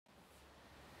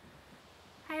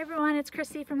everyone, it's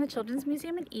Chrissy from the Children's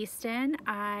Museum in Easton.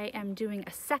 I am doing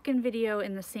a second video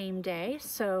in the same day,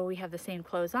 so we have the same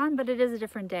clothes on, but it is a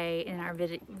different day in our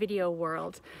video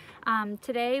world.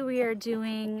 Today we are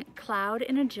doing Cloud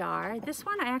in a Jar. This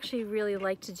one I actually really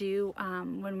like to do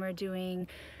when we're doing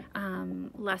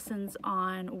lessons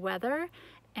on weather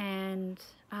and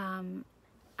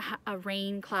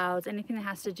rain, clouds, anything that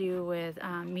has to do with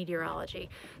meteorology.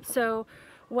 So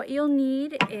what you'll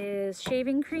need is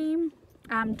shaving cream.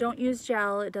 Don't use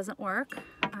gel, it doesn't work.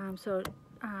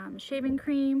 Shaving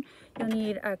cream, you'll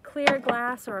need a clear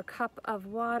glass or a cup of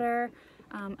water,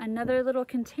 another little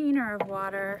container of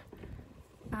water,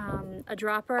 a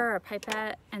dropper or a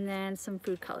pipette, and then some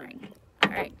food coloring.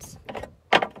 All right,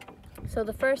 so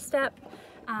the first step,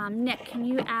 Nick, can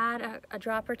you add a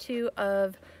drop or two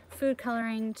of food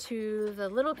coloring to the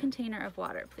little container of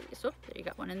water, please? Oh, there you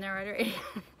got one in there right already.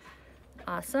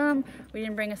 Awesome. We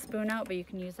didn't bring a spoon out, but you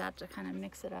can use that to kind of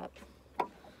mix it up.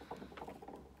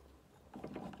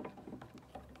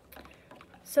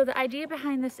 So the idea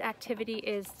behind this activity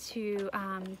is to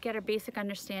get a basic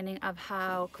understanding of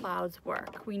how clouds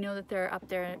work. We know that they're up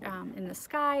there in the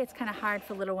sky. It's kind of hard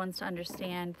for little ones to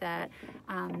understand that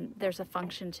there's a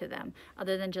function to them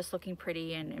other than just looking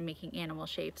pretty and making animal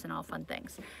shapes and all fun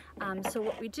things. So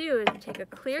what we do is we take a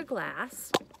clear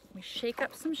glass, we shake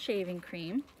up some shaving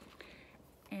cream,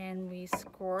 and we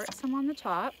squirt some on the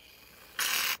top.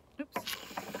 Oops.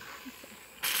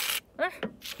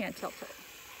 Can't tilt it.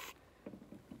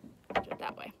 Do it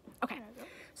that way. Okay.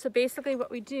 So basically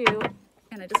what we do,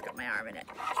 and I just got my arm in it.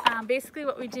 Basically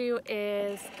what we do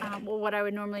is, well, what I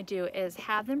would normally do is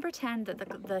have them pretend that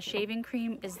the shaving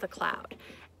cream is the cloud,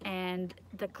 and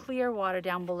the clear water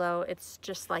down below, it's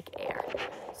just like air.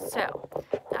 So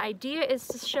the idea is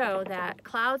to show that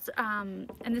clouds, and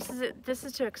this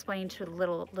is to explain to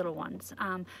little ones,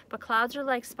 but clouds are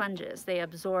like sponges. They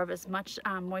absorb as much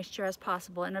moisture as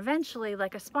possible, and eventually,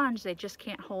 like a sponge, they just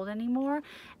can't hold anymore.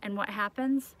 And what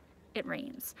happens? It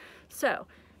rains. So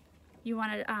you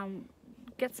want to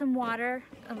get some water,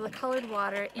 the colored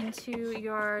water, into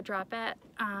your dropette.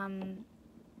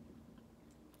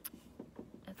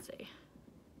 Let's see.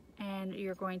 And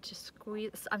you're going to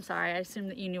squeeze, I'm sorry, I assumed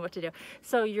that you knew what to do.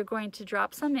 So you're going to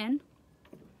drop some in.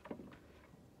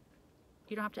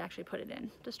 You don't have to actually put it in,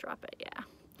 just drop it, yeah.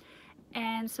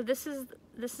 And so this is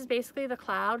basically the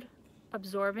cloud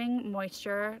absorbing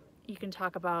moisture. You can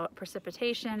talk about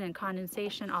precipitation and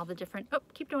condensation, all the different, oh,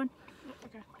 keep doing.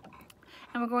 Okay.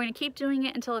 And we're going to keep doing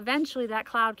it until eventually that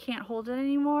cloud can't hold it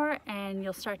anymore and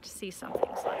you'll start to see something.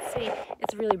 So let's see,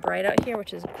 it's really bright out here,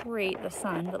 which is great, the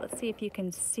sun, but let's see if you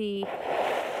can see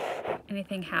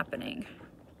anything happening.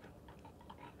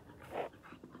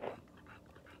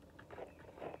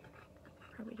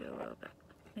 Probably do a little bit.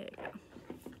 There you go.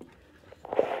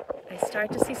 I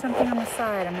start to see something on the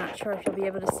side. I'm not sure if you'll be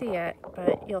able to see it,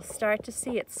 but you'll start to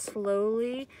see it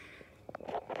slowly.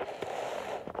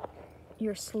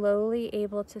 You're slowly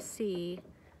able to see,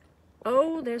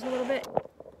 oh, there's a little bit,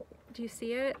 do you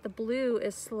see it? The blue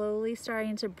is slowly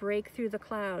starting to break through the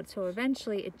cloud, so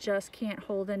eventually it just can't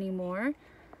hold anymore.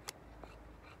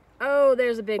 Oh,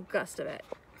 there's a big gust of it.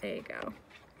 There you go.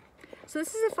 So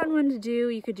this is a fun one to do.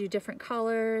 You could do different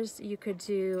colors. You could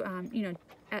do, you know,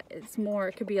 it's more,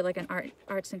 it could be like an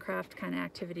arts and craft kind of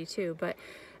activity too, but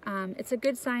it's a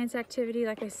good science activity,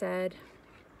 like I said.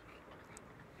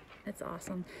 It's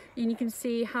awesome. And you can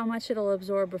see how much it'll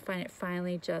absorb before it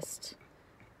finally just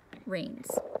rains.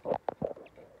 Let's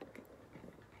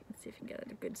see if you can get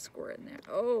a good squirt in there.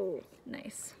 Oh,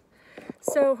 nice.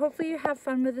 So hopefully you have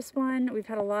fun with this one. We've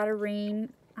had a lot of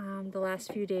rain the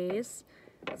last few days.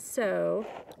 So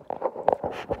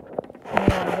you may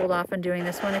want to hold off on doing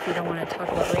this one if you don't want to talk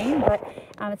about rain, but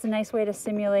it's a nice way to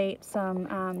simulate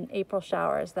some April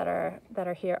showers that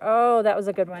are here. Oh, that was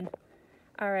a good one.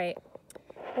 All right.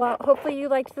 Well, hopefully you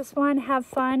liked this one. Have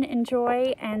fun,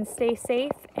 enjoy, and stay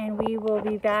safe, and we will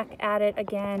be back at it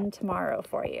again tomorrow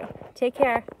for you. Take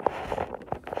care.